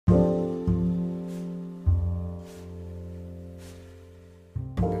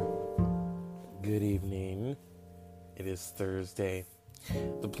Good evening. It is Thursday.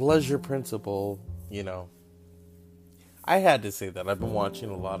 The Pleasure Principle, I had to say that. I've been watching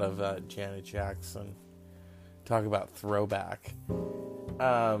a lot of Janet Jackson. Talk about throwback.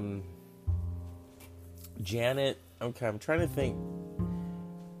 Janet, okay, I'm trying to think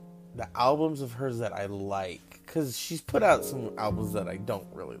the albums of hers that I like. Because she's put out some albums that I don't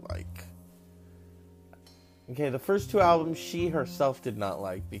really like. Okay, the first two albums she herself did not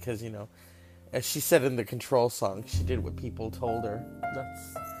like because, as she said in the Control song, she did what people told her.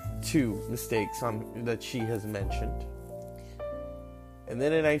 That's two mistakes that she has mentioned. And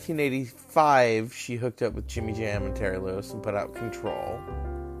then in 1985, she hooked up with Jimmy Jam and Terry Lewis and put out Control.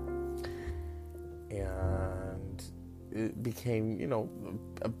 And it became,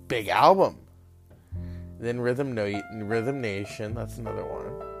 a big album. Then Rhythm Nation, that's another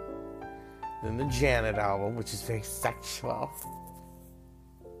one. Then the Janet album, which is very sexual.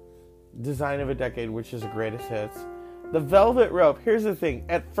 Design of a Decade, which is the greatest hits. The Velvet Rope, here's the thing.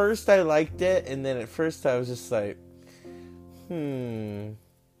 At first I liked it, and then at first I was just like,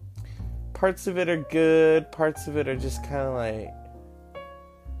 Parts of it are good, parts of it are just kind of like,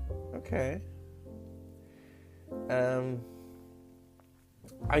 okay.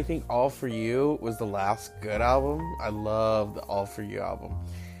 I think All For You was the last good album. I love the All For You album.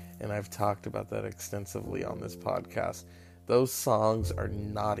 And I've talked about that extensively on this podcast. Those songs are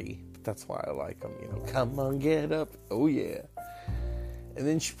naughty, but that's why I like them. Come on, get up. Oh, yeah. And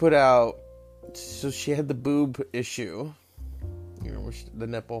then she put out, so she had the boob issue, the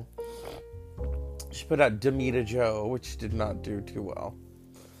nipple. She put out Damita Jo, which did not do too well.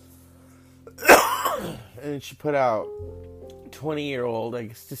 And then she put out 20-year-old, I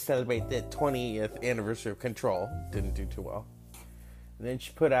guess, to celebrate the 20th anniversary of Control. Didn't do too well. And then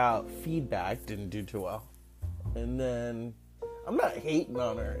she put out Feedback, didn't do too well. And then, I'm not hating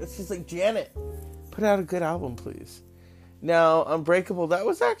on her. It's just like, Janet, put out a good album, please. Now, Unbreakable, that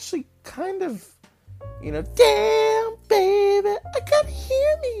was actually kind of, damn, baby, I gotta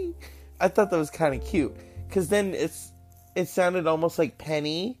hear me. I thought that was kind of cute. Because then it sounded almost like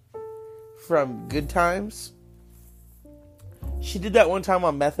Penny from Good Times. She did that one time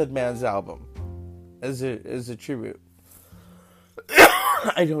on Method Man's album as a tribute.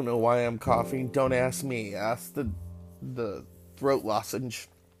 I don't know why I'm coughing. Don't ask me. Ask the throat lozenge.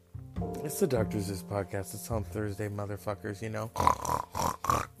 It's the Doctor's This podcast. It's on Thursday, motherfuckers,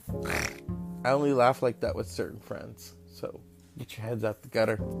 I only laugh like that with certain friends. So, get your heads out the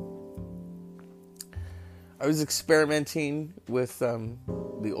gutter. I was experimenting with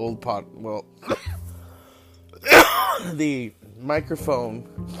the old the microphone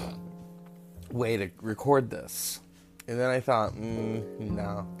way to record this. And then I thought,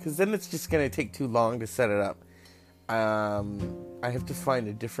 no. Because then it's just going to take too long to set it up. I have to find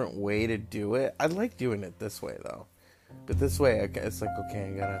a different way to do it. I like doing it this way, though. But this way, it's like,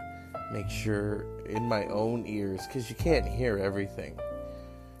 okay, I got to make sure in my own ears. Because you can't hear everything.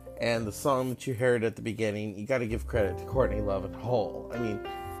 And the song that you heard at the beginning, you got to give credit to Courtney Love and Hole. I mean,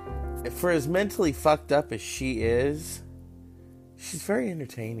 for as mentally fucked up as she is, she's very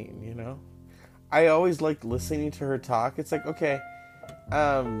entertaining, I always liked listening to her talk. It's like, okay,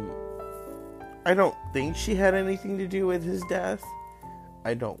 I don't think she had anything to do with his death.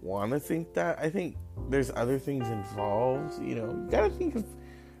 I don't want to think that. I think there's other things involved. You gotta think of,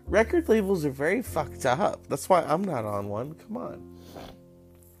 record labels are very fucked up. That's why I'm not on one. Come on.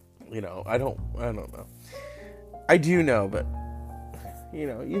 I don't know. I do know, but,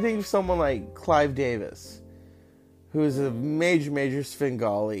 you think of someone like Clive Davis, who's a major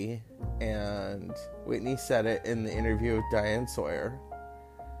Svengali, and Whitney said it in the interview with Diane Sawyer.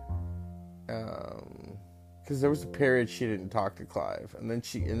 Because there was a period she didn't talk to Clive, and then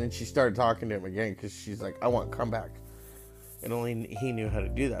she started talking to him again because she's like, I want comeback, and only he knew how to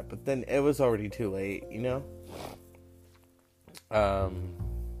do that. But then it was already too late, I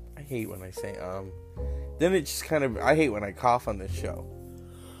hate when I say Then it just kind of, I hate when I cough on this show.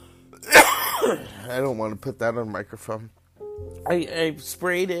 I don't want to put that on microphone. I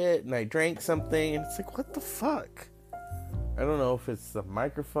sprayed it and I drank something and it's like, what the fuck? I don't know if it's the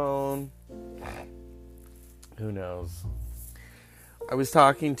microphone. Who knows? I was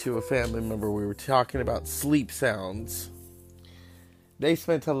talking to a family member. We were talking about sleep sounds. They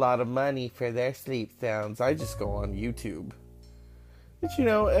spent a lot of money for their sleep sounds. I just go on YouTube. But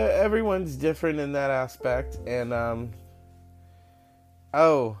everyone's different in that aspect. And,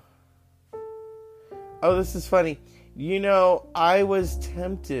 this is funny. I was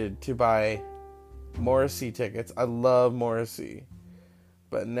tempted to buy Morrissey tickets. I love Morrissey.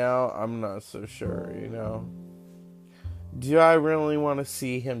 But now I'm not so sure, Do I really want to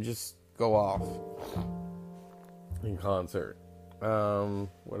see him just go off in concert.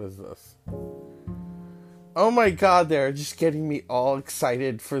 What is this? Oh my god, they're just getting me all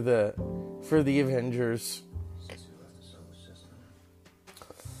excited for the Avengers.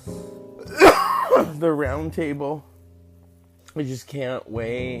 The round table. I just can't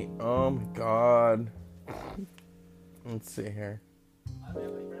wait. Oh my god. Let's see here.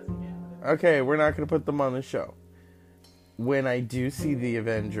 Okay, we're not going to put them on the show. When I do see the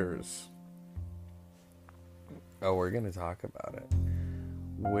Avengers, we're going to talk about it.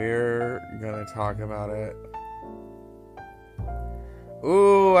 We're going to talk about it.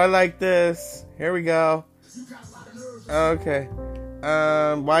 Ooh, I like this. Here we go. Okay.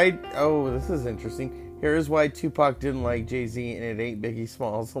 Why? Oh, this is interesting. Here's why Tupac didn't like Jay-Z and it ain't Biggie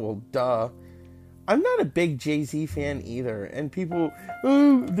Smalls. Well, duh. I'm not a big Jay-Z fan either. And people,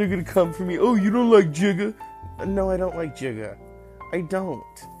 they're gonna come for me. Oh, you don't like Jigga? No, I don't like Jigga. I don't.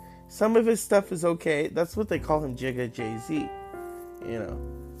 Some of his stuff is okay. That's what they call him, Jigga Jay-Z. You know.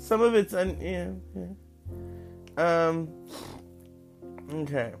 Some of it's, yeah.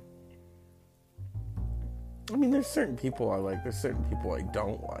 Okay. I mean, there's certain people I like. There's certain people I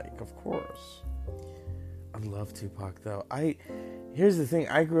don't like, of course. I love Tupac, though. Here's the thing.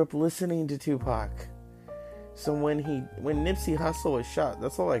 I grew up listening to Tupac. So when Nipsey Hussle was shot,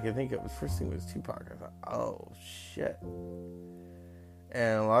 that's all I could think of. The first thing was Tupac. I thought, oh, shit.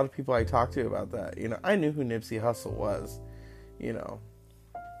 And a lot of people I talked to about that, you know, I knew who Nipsey Hussle was, you know.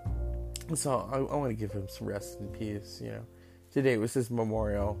 So I want to give him some rest in peace, you know. Today was his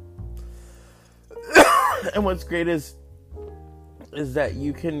memorial. And what's great is that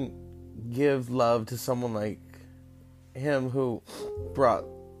you can give love to someone like him who brought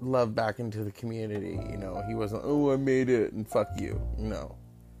love back into the community. You know, he wasn't, oh, I made it and fuck you. No.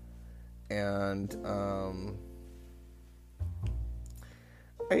 And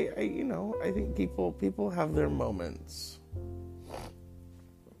I think people have their moments.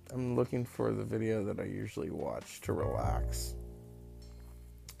 I'm looking for the video that I usually watch to relax.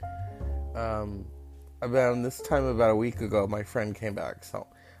 About this time about a week ago, my friend came back, so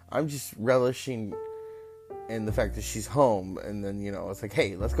I'm just relishing in the fact that she's home, and then, you know, it's like,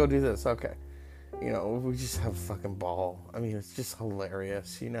 hey, let's go do this, okay. You know, we just have a fucking ball. I mean, it's just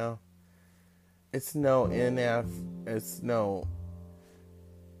hilarious, you know? It's no NF, it's no,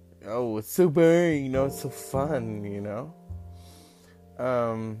 oh, it's so boring, you know, it's so fun, you know?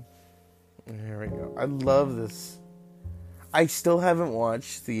 Here we go. I love this. I still haven't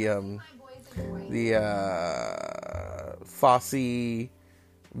watched the Fosse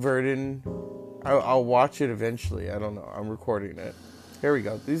Verdon. I'll watch it eventually. I don't know. I'm recording it. Here we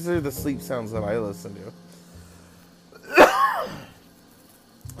go. These are the sleep sounds that I listen to.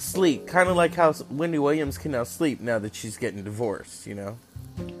 Sleep. Kind of like how Wendy Williams can now sleep now that she's getting divorced, you know?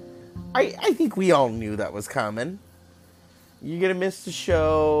 I think we all knew that was coming. You're going to miss the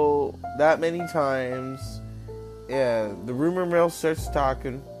show that many times. Yeah, the rumor mill starts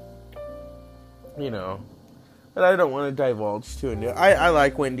talking. You know, but I don't want to divulge too into it. I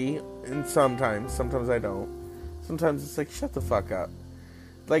like Wendy, and sometimes I don't. Sometimes it's like, shut the fuck up.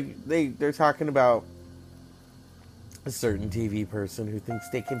 Like, they're talking about a certain TV person who thinks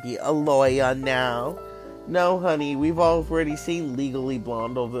they can be a lawyer now. No, honey, we've already seen Legally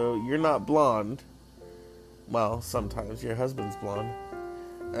Blonde, although you're not blonde. Well, sometimes your husband's blonde.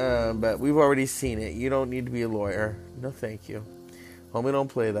 But we've already seen it. You don't need to be a lawyer. No, thank you. Homie, don't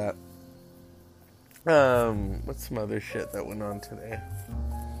play that. What's some other shit that went on today?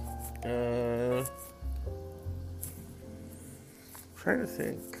 Trying to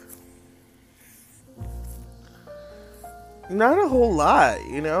think. Not a whole lot,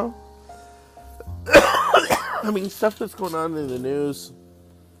 you know? I mean, stuff that's going on in the news.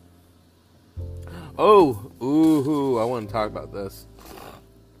 Oh, I want to talk about this.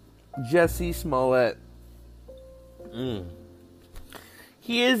 Jussie Smollett.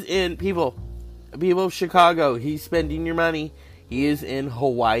 He is in, people of Chicago, he's spending your money. He is in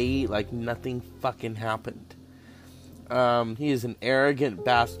Hawaii like nothing fucking happened. He is an arrogant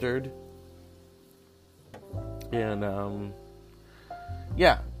bastard. And,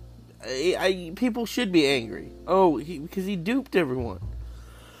 yeah. People should be angry. Oh, because he duped everyone.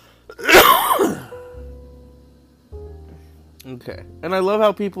 Okay. And I love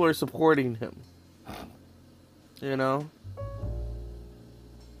how people are supporting him. You know?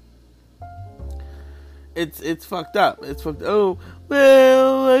 It's fucked up. It's fucked. Oh,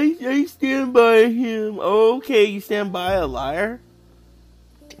 well, I stand by him. Okay, you stand by a liar?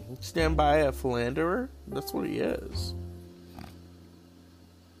 Stand by a philanderer? That's what he is.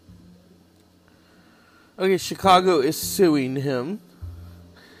 Okay, Chicago is suing him.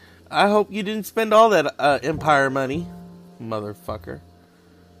 I hope you didn't spend all that Empire money, motherfucker.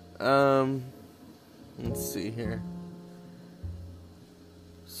 Let's see here.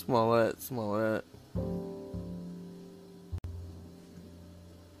 Smollett.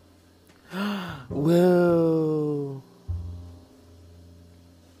 Whoa.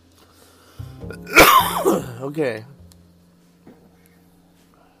 Okay.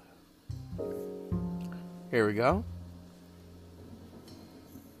 Here we go.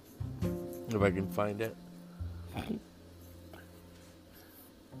 If I can find it.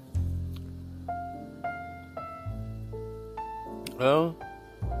 Oh.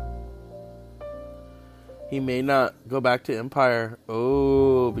 He may not go back to Empire.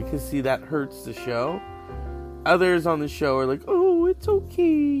 Oh, because see, that hurts the show. Others on the show are like, oh, it's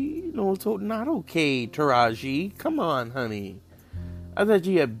okay. No, it's not okay, Taraji. Come on, honey. I thought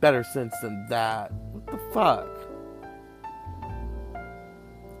you had better sense than that. What the fuck?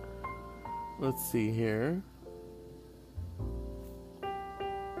 Let's see here.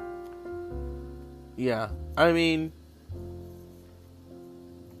 Yeah, I mean,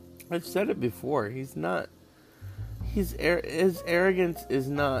 I've said it before. His arrogance is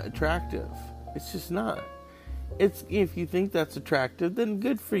not attractive. It's just not. It's, if you think that's attractive, then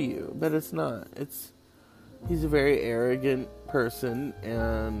good for you. But it's not. He's a very arrogant person,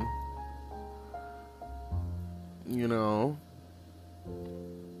 and you know,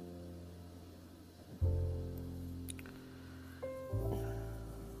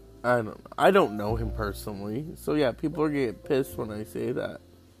 I don't know him personally. So yeah, people are gonna get pissed when I say that.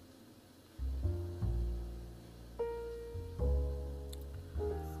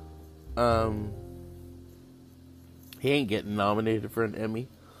 He ain't getting nominated for an Emmy.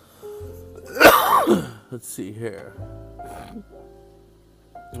 Let's see here.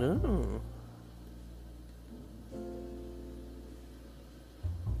 Oh.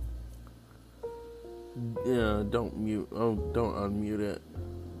 Yeah, don't mute. Oh, don't unmute it.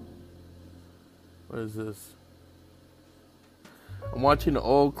 What is this? I'm watching an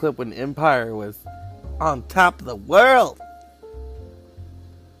old clip when Empire was on top of the world.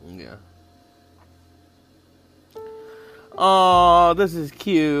 Yeah. Oh, this is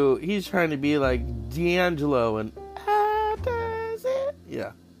cute. He's trying to be like D'Angelo and does it?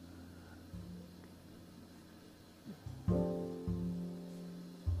 Yeah.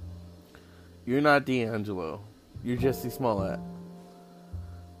 You're not D'Angelo. You're Jesse Smollett.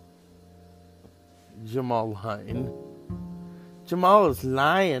 Jamal lying. Jamal is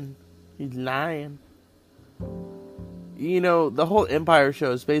lying. He's lying. You know, the whole Empire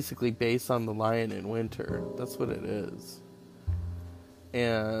show is basically based on The Lion in Winter. That's what it is.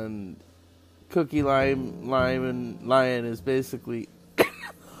 And Cookie Lime and Lion is basically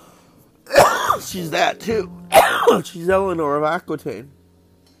she's that too. She's Eleanor of Aquitaine.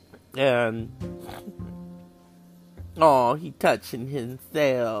 And oh, he touching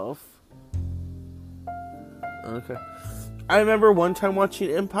himself. Okay. I remember one time watching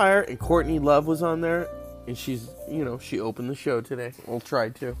Empire and Courtney Love was on there, and she's, you know, she opened the show today. We'll try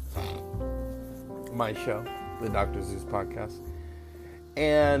to. My show, the Dr. Zeus podcast.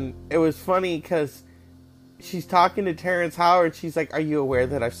 And it was funny because she's talking to Terrence Howard. She's like, are you aware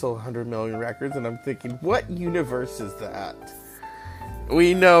that I've sold 100 million records? And I'm thinking, what universe is that?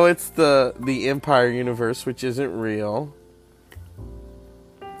 We know it's the Empire universe, which isn't real.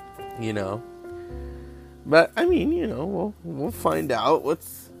 You know. But, I mean, you know, we'll find out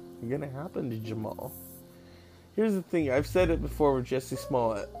what's going to happen to Jamal. Here's the thing. I've said it before with Jesse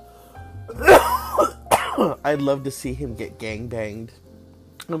Smollett. I'd love to see him get gangbanged.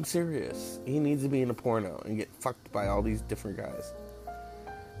 I'm serious. He needs to be in a porno and get fucked by all these different guys.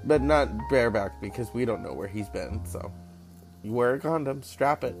 But not bareback, because we don't know where he's been, so. You wear a condom.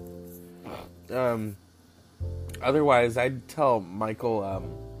 Strap it. Otherwise, I'd tell Michael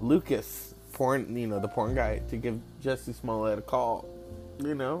Lucas, the porn guy, to give Jesse Smollett a call.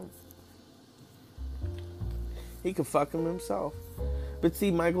 You know? He could fuck him himself. But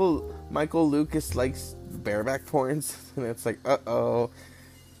see, Michael Lucas likes bareback porns, and it's like, uh-oh.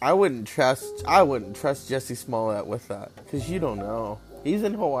 I wouldn't trust Jesse Smollett with that, because you don't know. He's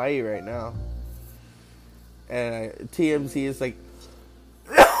in Hawaii right now. And TMZ is like,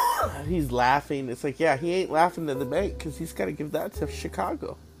 he's laughing. It's like, yeah, he ain't laughing to the bank, because he's got to give that to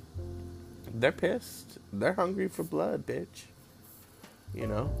Chicago. They're pissed. They're hungry for blood, bitch. You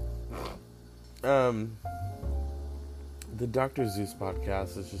know? The Dr. Zeus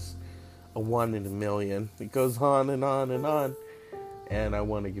podcast is just a 1 in a million. It goes on and on and on. And I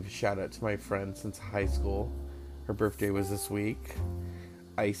want to give a shout out to my friend since high school. Her birthday was this week.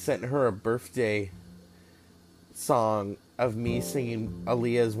 I sent her a birthday song of me singing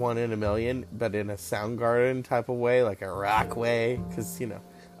Aaliyah's One in a Million, but in a Soundgarden type of way, like a rock way. Because,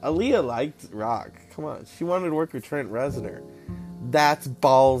 Aaliyah liked rock. Come on. She wanted to work with Trent Reznor. That's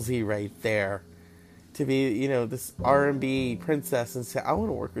ballsy right there. To be, this R&B princess and say, I want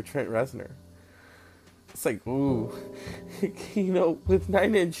to work with Trent Reznor. It's like, ooh. With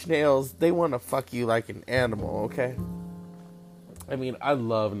 9 Inch Nails, they want to fuck you like an animal, okay? I mean, I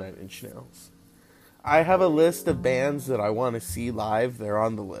love 9 Inch Nails. I have a list of bands that I want to see live. They're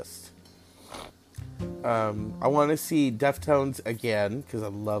on the list. I want to see Deftones again, because I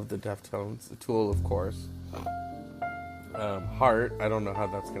love the Deftones. The Tool, of course. Heart, I don't know how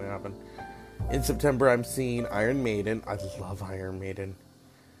that's going to happen. In September, I'm seeing Iron Maiden. I love Iron Maiden.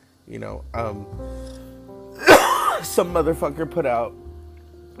 Some motherfucker put out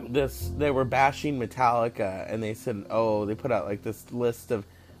they were bashing Metallica, and they said, they put out like this list of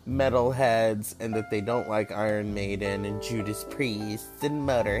metalheads, and that they don't like Iron Maiden and Judas Priest and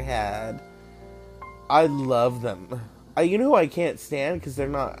Motorhead. I love them. Who I can't stand, because they're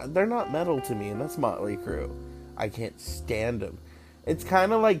not metal to me, and that's Motley Crue. I can't stand them. It's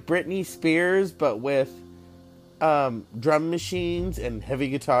kind of like Britney Spears, but with drum machines and heavy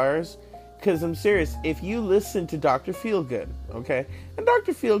guitars. Because I'm serious, if you listen to Dr. Feelgood, okay? And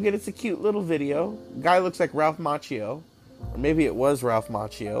Dr. Feelgood, it's a cute little video. Guy looks like Ralph Macchio. Or maybe it was Ralph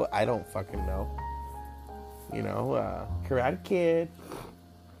Macchio. I don't fucking know. Karate Kid.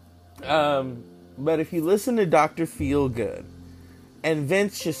 But if you listen to Dr. Feelgood, and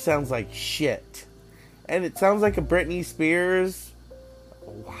Vince just sounds like shit. And it sounds like a Britney Spears,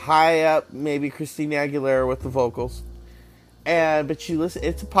 high up, maybe Christina Aguilera with the vocals. But you listen,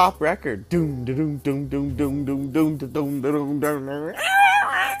 it's a pop record. Doom doom doom doom doom doom doom doom doom doom.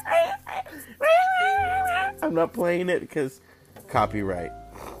 I'm not playing it because copyright.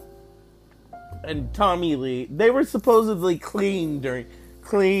 And Tommy Lee, they were supposedly clean.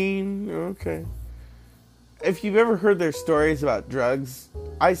 Okay. If you've ever heard their stories about drugs,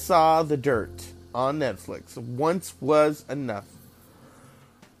 I saw The Dirt on Netflix. Once was enough.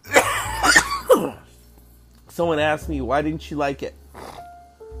 Someone asked me, why didn't you like it?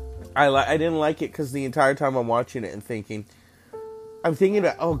 I didn't like it because the entire time I'm watching it and I'm thinking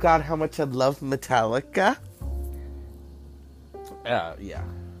about, oh God, how much I love Metallica. Yeah.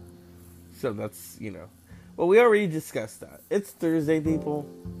 So that's, Well, we already discussed that. It's Thursday, people.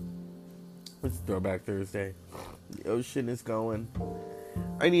 It's Throwback Thursday. The ocean is going.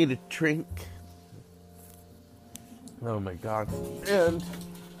 I need a drink. Oh my God. And,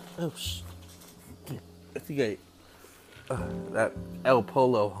 I think that El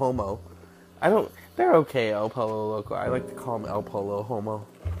Polo Homo. They're okay, El Polo Loco. I like to call them El Polo Homo.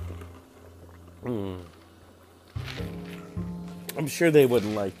 I'm sure they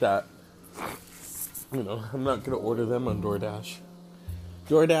wouldn't like that. I'm not going to order them on DoorDash.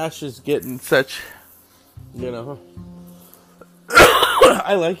 DoorDash is getting such,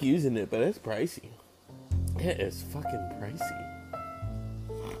 I like using it, but it's pricey. It is fucking pricey.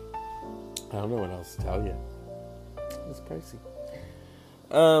 I don't know what else to tell you. It's pricey.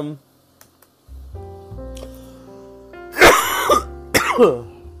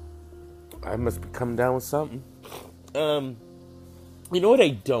 I must be coming down with something. You know what I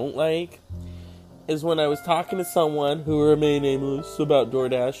don't like? Is when I was talking to someone who remained nameless about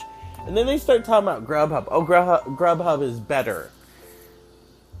DoorDash, and then they start talking about Grubhub. Oh, Grubhub is better.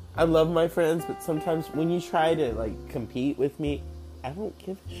 I love my friends, but sometimes when you try to, compete with me, I don't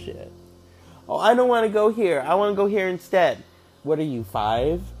give a shit. Oh, I don't want to go here. I want to go here instead. What are you,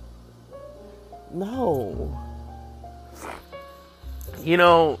 5? No.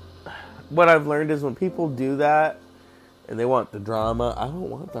 What I've learned is when people do that, and they want the drama, I don't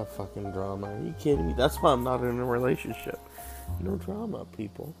want that fucking drama. Are you kidding me? That's why I'm not in a relationship. No drama,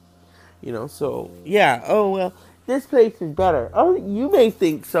 people. So, yeah. Oh, well, this place is better. Oh, you may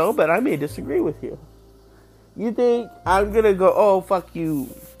think so, but I may disagree with you. You think I'm going to go, oh, fuck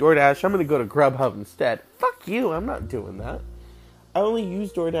you, DoorDash, I'm going to go to Grubhub instead. Fuck you, I'm not doing that. I only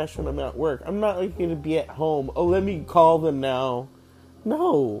use DoorDash when I'm at work. I'm not going to be at home. Oh, let me call them now.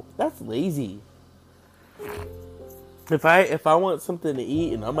 No, that's lazy. If I want something to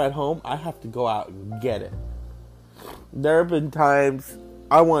eat and I'm at home, I have to go out and get it. There have been times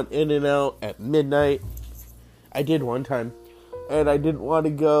I want In-N-Out at midnight. I did one time. And I didn't want to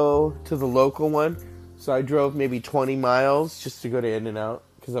go to the local one. So I drove maybe 20 miles just to go to In-N-Out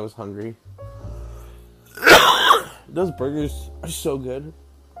because I was hungry. Those burgers are so good.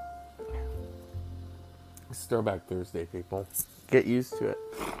 It's Throwback Thursday, people. Get used to it.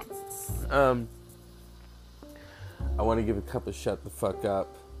 I want to give a cup of shut the fuck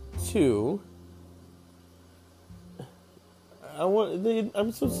up to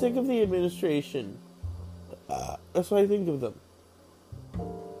I'm so sick of the administration. That's what I think of them.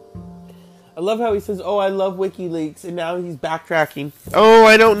 I love how he says, "Oh, I love WikiLeaks," and now he's backtracking. Oh,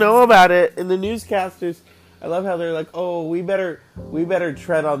 I don't know about it. And the newscasters, I love how they're like, "Oh, we better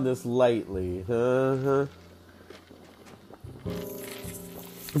tread on this lightly."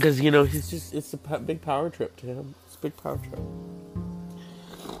 Because it's a big power trip to him. It's a big power trip.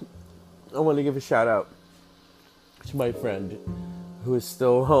 I want to give a shout out to my friend who is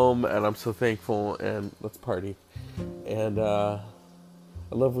still home, and I'm so thankful, and let's party. And I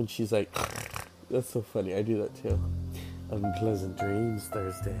love when she's like, that's so funny, I do that too. Unpleasant Dreams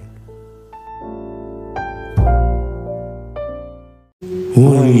Thursday.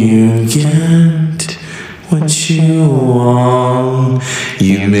 When you get what you want,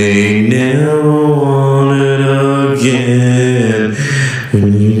 you may never want it again.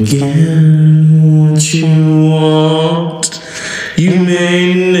 When you get what you want, you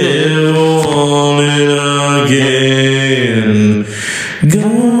may never want it again. Go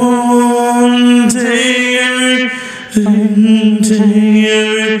on, take everything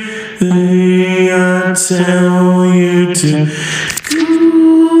I tell you to. Go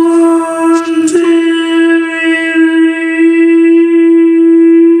on,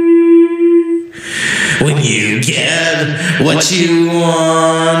 when you get what you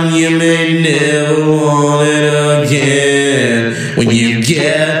want, you may never want it again. When you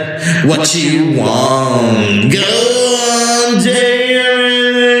get what you want, go on, take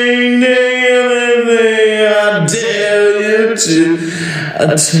everything I dare you to.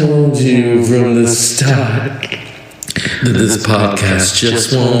 I told you from the start that this podcast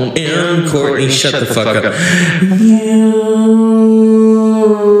just won't end. Courtney, shut the fuck up.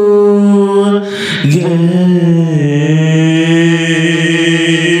 You get